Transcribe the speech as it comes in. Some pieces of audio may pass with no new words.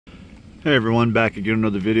Hey everyone, back again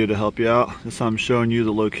another video to help you out. This time I'm showing you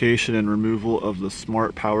the location and removal of the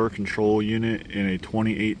smart power control unit in a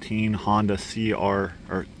 2018 Honda HRV,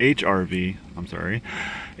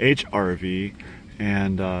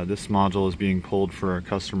 and this module is being pulled for a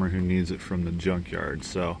customer who needs it from the junkyard.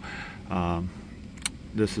 So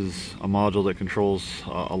this is a module that controls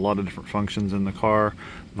a lot of different functions in the car.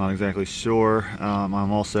 I'm not exactly sure. I'm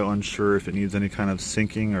also unsure if it needs any kind of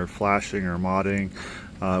syncing or flashing or modding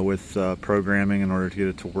with programming in order to get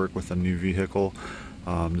it to work with a new vehicle.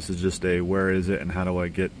 This is just a where is it and how do I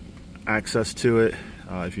get access to it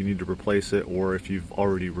if you need to replace it, or if you've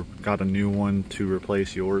already got a new one to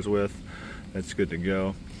replace yours with, it's good to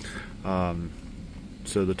go.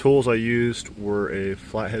 So the tools I used were a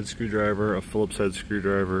flathead screwdriver, a Phillips head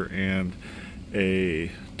screwdriver, and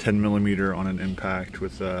a 10mm on an impact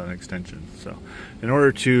with an extension. So in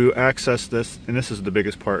order to access this, and this is the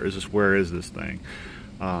biggest part, is just where is this thing?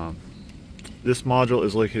 This module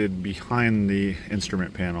is located behind the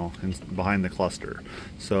instrument panel and behind the cluster.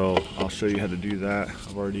 So I'll show you how to do that.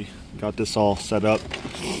 I've already got this all set up,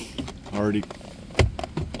 already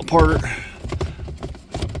apart.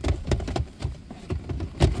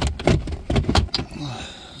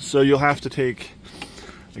 So you'll have to take,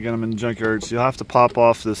 again, I'm in the junkyard, so you'll have to pop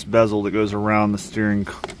off this bezel that goes around the steering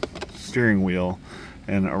wheel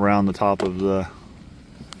and around the top of the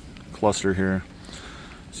cluster here.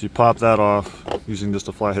 So you pop that off using just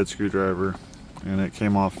a flathead screwdriver, and it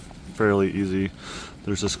came off fairly easy.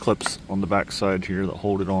 There's just clips on the back side here that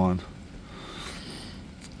hold it on.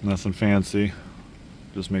 Nothing fancy.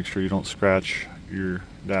 Just make sure you don't scratch your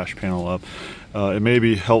dash panel up. It may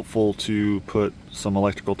be helpful to put some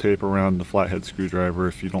electrical tape around the flathead screwdriver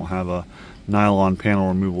if you don't have a nylon panel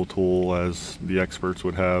removal tool, as the experts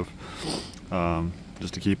would have,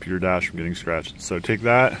 just to keep your dash from getting scratched. So take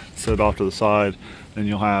that, set it off to the side, then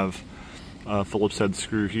you'll have a Phillips head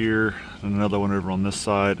screw here and another one over on this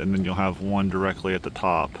side, and then you'll have one directly at the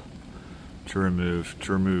top to remove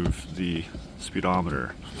the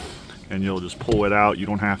speedometer. And you'll just pull it out. You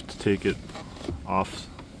don't have to take it off,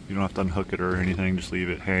 you don't have to unhook it or anything, just leave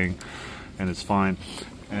it hang and it's fine.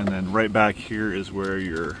 And then right back here is where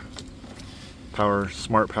your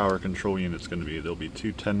smart power control unit's going to be. There'll be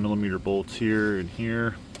two 10mm bolts here and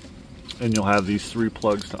here, and you'll have these three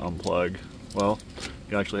plugs to unplug. Well,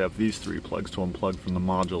 you actually have these three plugs to unplug from the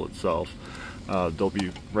module itself. They'll be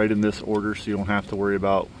right in this order, so you don't have to worry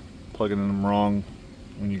about plugging them wrong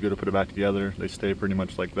when you go to put it back together. They stay pretty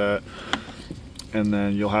much like that. And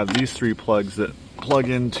then you'll have these three plugs that plug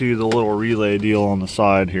into the little relay deal on the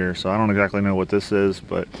side here. So I don't exactly know what this is,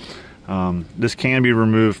 but this can be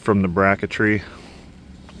removed from the bracketry,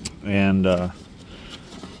 and at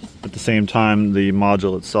the same time the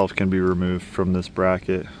module itself can be removed from this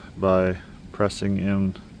bracket by pressing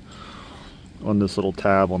in on this little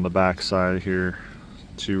tab on the back side here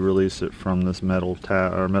to release it from this metal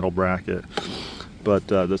tab or metal bracket. But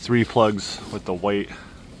the three plugs with the white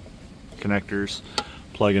connectors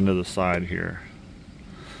plug into the side here.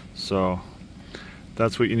 So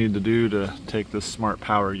that's what you need to do to take this smart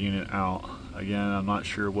power unit out. Again, I'm not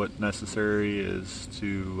sure what necessary is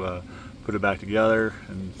to put it back together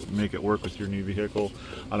and make it work with your new vehicle.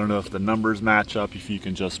 I don't know if the numbers match up, if you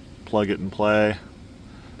can just plug it and play,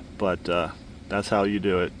 but that's how you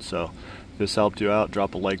do it. So if this helped you out,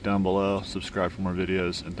 drop a like down below, subscribe for more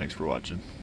videos, and thanks for watching.